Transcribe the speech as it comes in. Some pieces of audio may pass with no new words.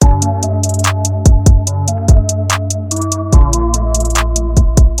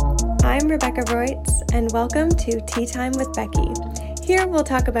Beckeroids, and welcome to Tea Time with Becky. Here we'll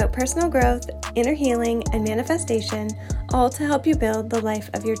talk about personal growth, inner healing, and manifestation, all to help you build the life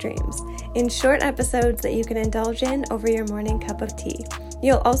of your dreams, in short episodes that you can indulge in over your morning cup of tea.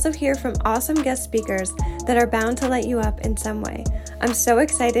 You'll also hear from awesome guest speakers that are bound to light you up in some way. I'm so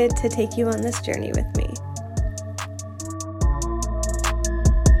excited to take you on this journey with me.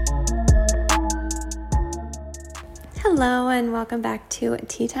 Hello and welcome back to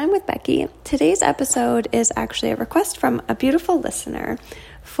Tea Time with Becky. Today's episode is actually a request from a beautiful listener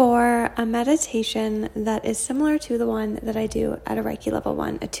for a meditation that is similar to the one that I do at a Reiki Level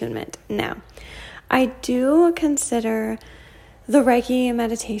 1 attunement. Now, I do consider the Reiki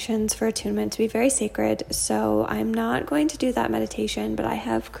meditations for attunement to be very sacred, so I'm not going to do that meditation, but I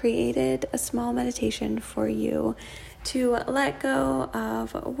have created a small meditation for you to let go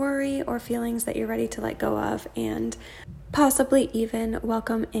of worry or feelings that you're ready to let go of, and possibly even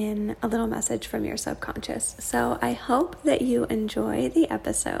welcome in a little message from your subconscious. So I hope that you enjoy the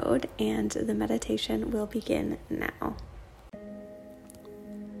episode, and the meditation will begin now.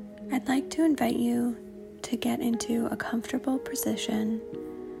 I'd like to invite you to get into a comfortable position,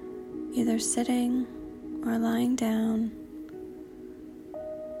 either sitting or lying down.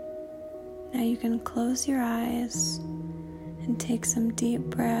 Now you can close your eyes and take some deep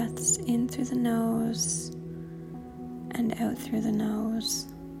breaths in through the nose and out through the nose,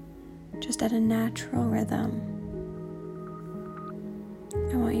 just at a natural rhythm.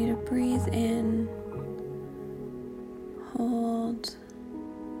 I want you to breathe in, hold,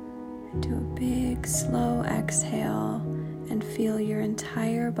 and do a big slow exhale and feel your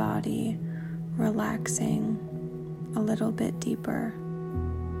entire body relaxing a little bit deeper.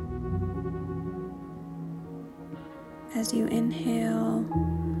 As you inhale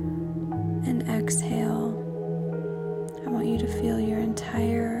and exhale, I want you to feel your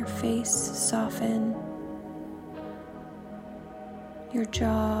entire face soften, your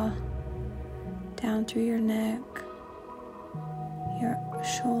jaw down through your neck, your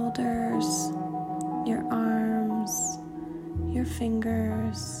shoulders, your arms, your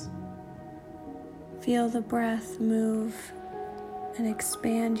fingers. Feel the breath move and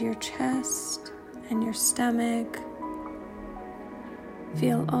expand your chest and your stomach.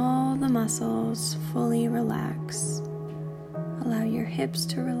 Feel all the muscles fully relax. Allow your hips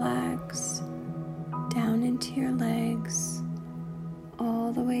to relax down into your legs,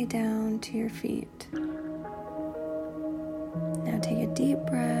 all the way down to your feet. Now take a deep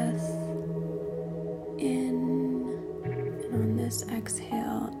breath in, and on this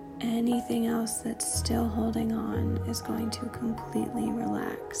exhale, anything else that's still holding on is going to completely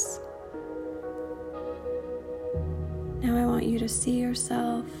relax. Now I want you to see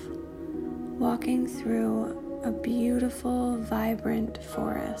yourself walking through a beautiful, vibrant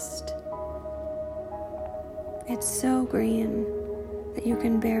forest. It's so green that you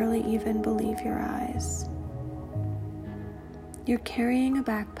can barely even believe your eyes. You're carrying a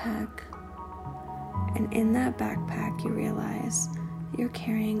backpack, and in that backpack you realize you're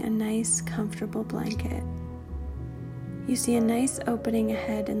carrying a nice, comfortable blanket. You see a nice opening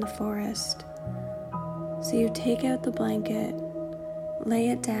ahead in the forest. So you take out the blanket, lay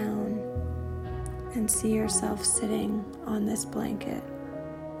it down, and see yourself sitting on this blanket.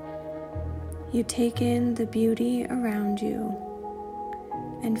 You take in the beauty around you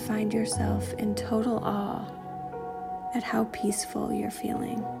and find yourself in total awe at how peaceful you're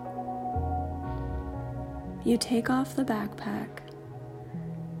feeling. You take off the backpack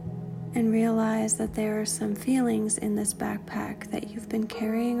and realize that there are some feelings in this backpack that you've been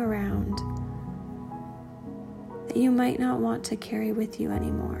carrying around that you might not want to carry with you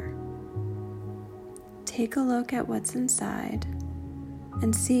anymore. Take a look at what's inside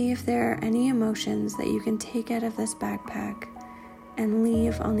and see if there are any emotions that you can take out of this backpack and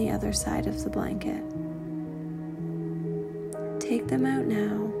leave on the other side of the blanket. Take them out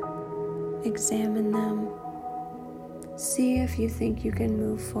now, examine them, see if you think you can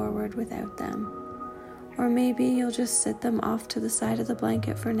move forward without them, or maybe you'll just sit them off to the side of the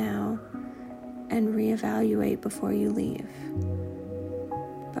blanket for now and reevaluate before you leave.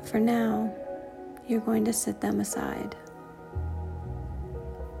 But for now, you're going to sit them aside.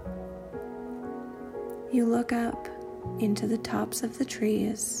 You look up into the tops of the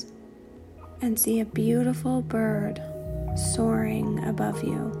trees and see a beautiful bird soaring above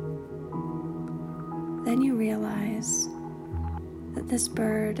you. Then you realize that this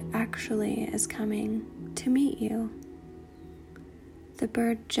bird actually is coming to meet you. The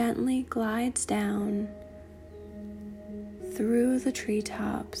bird gently glides down through the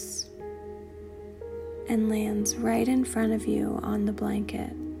treetops and lands right in front of you on the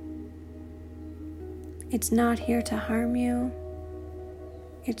blanket. It's not here to harm you.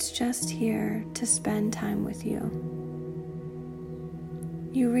 It's just here to spend time with you.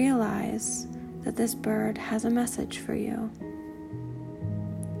 You realize that this bird has a message for you.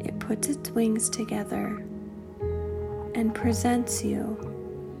 It puts its wings together and presents you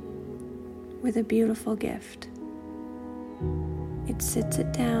with a beautiful gift. It sits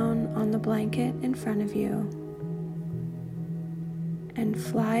it down on the blanket in front of you and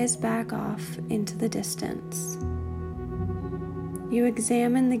flies back off into the distance. You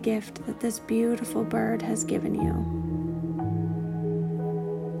examine the gift that this beautiful bird has given you,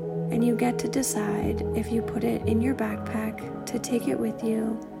 and you get to decide if you put it in your backpack to take it with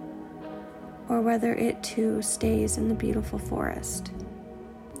you, or whether it too stays in the beautiful forest.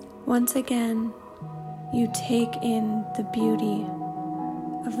 Once again, you take in the beauty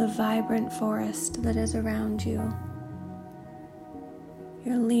of the vibrant forest that is around you.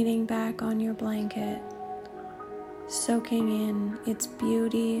 You're leaning back on your blanket, soaking in its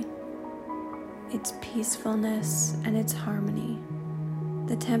beauty, its peacefulness, and its harmony.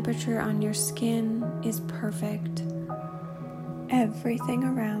 The temperature on your skin is perfect. Everything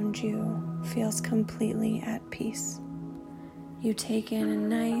around you feels completely at peace. You take in a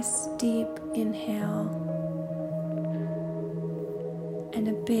nice deep inhale and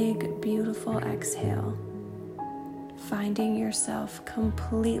a big, beautiful exhale, finding yourself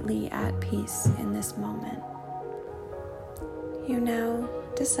completely at peace in this moment. You now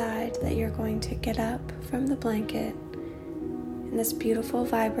decide that you're going to get up from the blanket in this beautiful,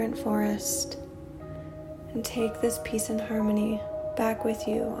 vibrant forest and take this peace and harmony back with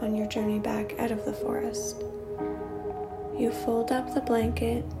you on your journey back out of the forest. You fold up the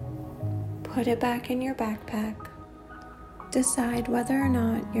blanket, put it back in your backpack, decide whether or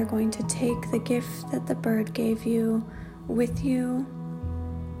not you're going to take the gift that the bird gave you with you,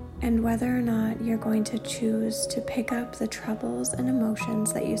 and whether or not you're going to choose to pick up the troubles and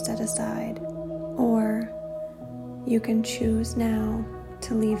emotions that you set aside, or you can choose now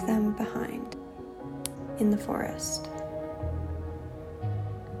to leave them behind in the forest.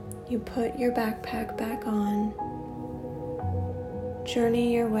 You put your backpack back on,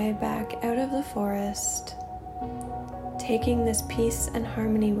 journey your way back out of the forest, taking this peace and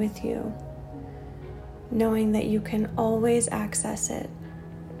harmony with you, knowing that you can always access it.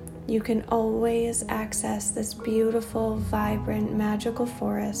 You can always access this beautiful, vibrant, magical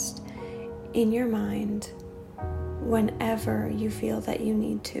forest in your mind whenever you feel that you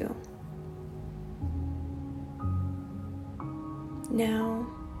need to. Now,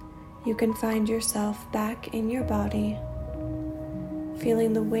 you can find yourself back in your body,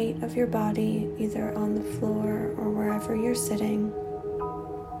 feeling the weight of your body either on the floor or wherever you're sitting.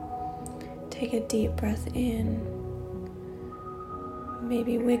 Take a deep breath in.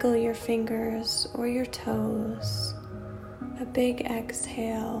 Maybe wiggle your fingers or your toes. A big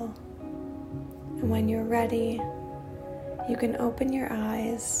exhale. And when you're ready, you can open your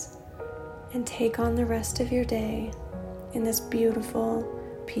eyes and take on the rest of your day in this beautiful,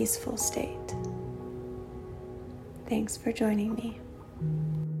 peaceful state. Thanks for joining me.